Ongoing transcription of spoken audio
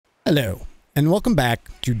Hello, and welcome back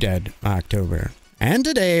to Dead October. And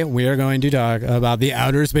today we are going to talk about the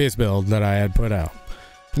outer space build that I had put out.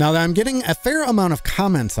 Now, I'm getting a fair amount of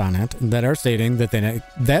comments on it that are stating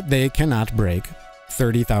that they cannot break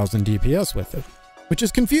 30,000 DPS with it, which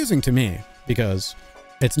is confusing to me because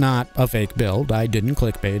it's not a fake build. I didn't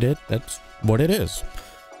clickbait it. That's what it is.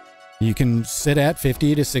 You can sit at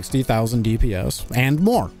 50 to 60,000 DPS and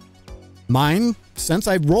more. Mine, since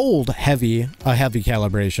I rolled a heavy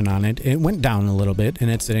calibration on it, it went down a little bit and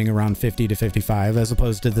it's sitting around 50 to 55 as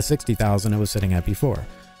opposed to the 60,000 it was sitting at before.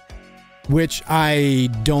 Which I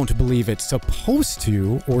don't believe it's supposed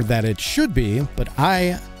to or that it should be, but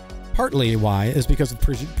partly why is because of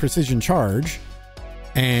precision charge,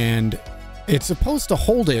 and it's supposed to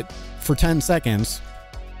hold it for 10 seconds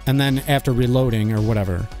and then after reloading or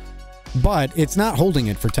whatever, but it's not holding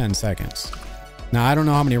it for 10 seconds. Now, I don't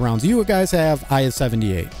know how many rounds you guys have. I have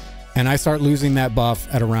 78. And I start losing that buff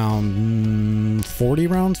at around 40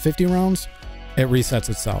 rounds, 50 rounds. It resets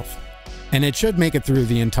itself. And it should make it through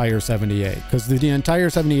the entire 78. Because the entire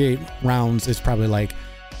 78 rounds is probably like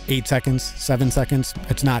 8 seconds, 7 seconds.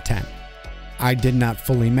 It's not 10. I did not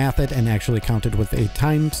fully math it and actually counted with a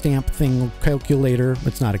timestamp thing calculator.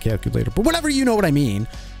 It's not a calculator, but whatever, you know what I mean.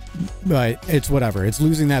 But it's whatever. It's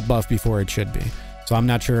losing that buff before it should be. So I'm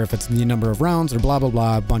not sure if it's the number of rounds or blah, blah,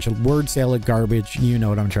 blah, a bunch of word salad garbage. You know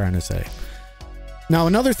what I'm trying to say. Now,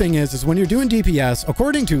 another thing is when you're doing DPS,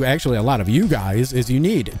 according to actually a lot of you guys, is you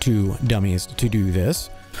need 2 dummies to do this.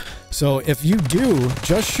 So if you do,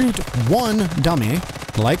 just shoot 1 dummy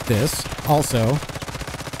like this. Also,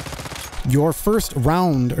 your first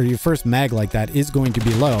round or your first mag like that is going to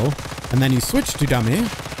be low. And then you switch to dummy.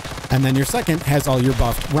 And then your second has all your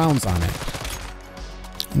buffed rounds on it.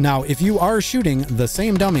 Now, if you are shooting the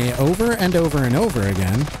same dummy over and over and over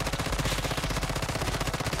again,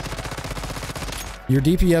 your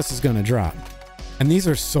DPS is going to drop. And these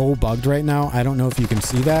are so bugged right now. I don't know if you can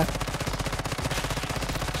see that.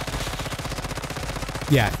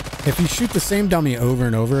 Yeah, if you shoot the same dummy over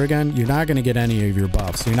and over again, you're not going to get any of your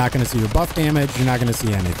buffs. You're not going to see your buff damage. You're not going to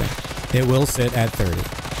see anything. It will sit at 30.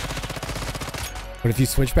 But if you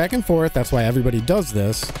switch back and forth, that's why everybody does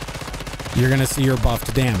this, you're going to see your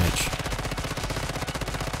buffed damage.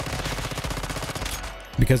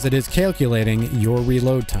 Because it is calculating your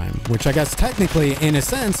reload time, which I guess technically, in a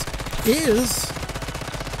sense, is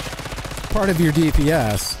part of your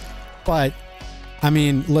DPS. But, I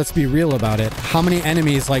mean, let's be real about it. How many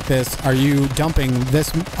enemies like this are you dumping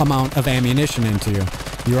this amount of ammunition into?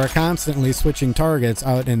 You are constantly switching targets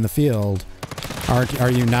out in the field. Are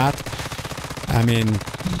you not? I mean,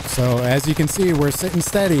 so as you can see, we're sitting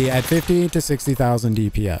steady at 50 to 60,000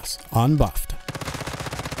 DPS, unbuffed.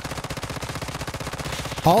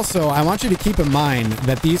 Also, I want you to keep in mind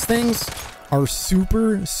that these things are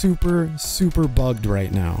super, super, super bugged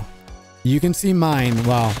right now. You can see mine,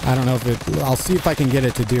 well, I don't know if it, I'll see if I can get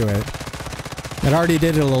it to do it. It already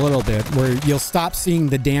did it a little bit, where you'll stop seeing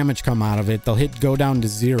the damage come out of it. They'll go down to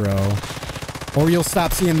 0. Or you'll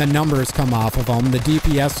stop seeing the numbers come off of them. The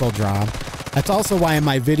DPS will drop. That's also why in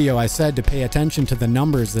my video I said to pay attention to the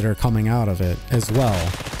numbers that are coming out of it as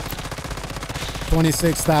well.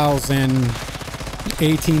 26,000,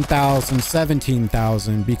 18,000,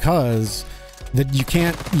 17,000, because you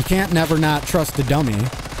can't never not trust a dummy,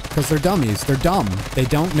 because they're dummies. They're dumb. They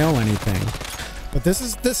don't know anything. But this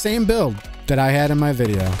is the same build that I had in my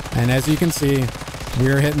video, and as you can see,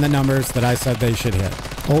 we're hitting the numbers that I said they should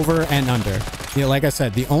hit, over and under. Yeah, like I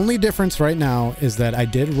said, the only difference right now is that I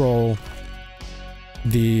did roll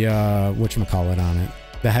the whatchamacallit on it,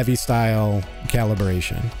 the heavy style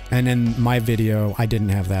calibration, and in my video I didn't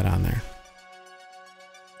have that on there.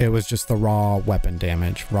 It was just the raw weapon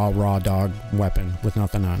damage, raw dog weapon with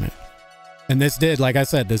nothing on it. And this did, like I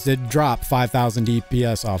said, this did drop 5,000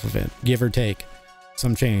 DPS off of it, give or take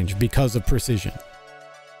some change, because of precision.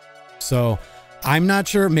 So I'm not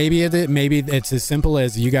sure, maybe it's as simple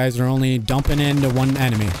as you guys are only dumping into 1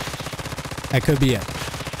 enemy. That could be it.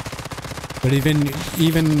 But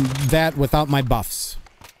even that without my buffs,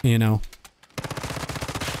 you know.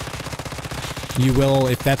 You will,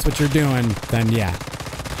 if that's what you're doing, then yeah.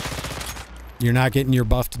 You're not getting your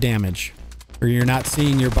buffed damage. Or you're not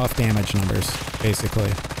seeing your buff damage numbers, basically.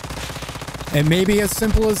 It may be as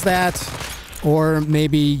simple as that. Or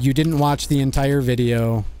maybe you didn't watch the entire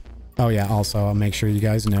video. Oh yeah, also, I'll make sure you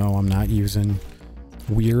guys know I'm not using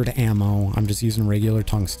weird ammo. I'm just using regular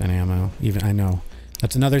tungsten ammo. Even, I know.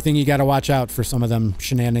 That's another thing you got to watch out for some of them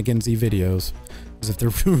shenanigansy videos. Because if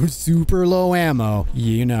they're super low ammo,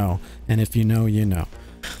 you know. And if you know, you know.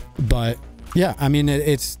 But yeah, I mean,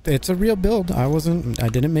 it's a real build. I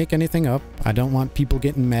didn't make anything up. I don't want people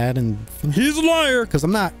getting mad and he's a liar, because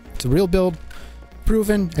I'm not. It's a real build.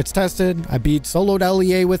 Proven. It's tested. I beat soloed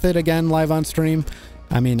LEA with it again live on stream.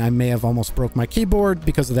 I mean, I may have almost broke my keyboard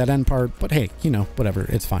because of that end part, but hey, you know, whatever.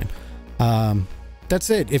 It's fine. That's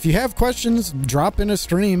it. If you have questions, drop in a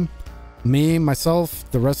stream. Me, myself,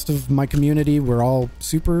 the rest of my community, we're all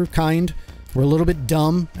super kind. We're a little bit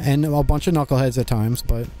dumb and a bunch of knuckleheads at times,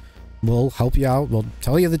 but we'll help you out. We'll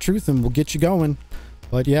tell you the truth and we'll get you going.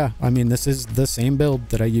 But yeah, I mean, this is the same build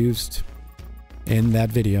that I used in that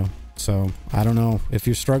video. So I don't know if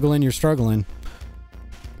you're struggling, you're struggling.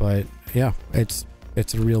 But yeah, it's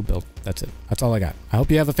a real build. That's it. That's all I got. I hope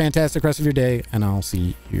you have a fantastic rest of your day, and I'll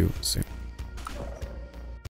see you soon.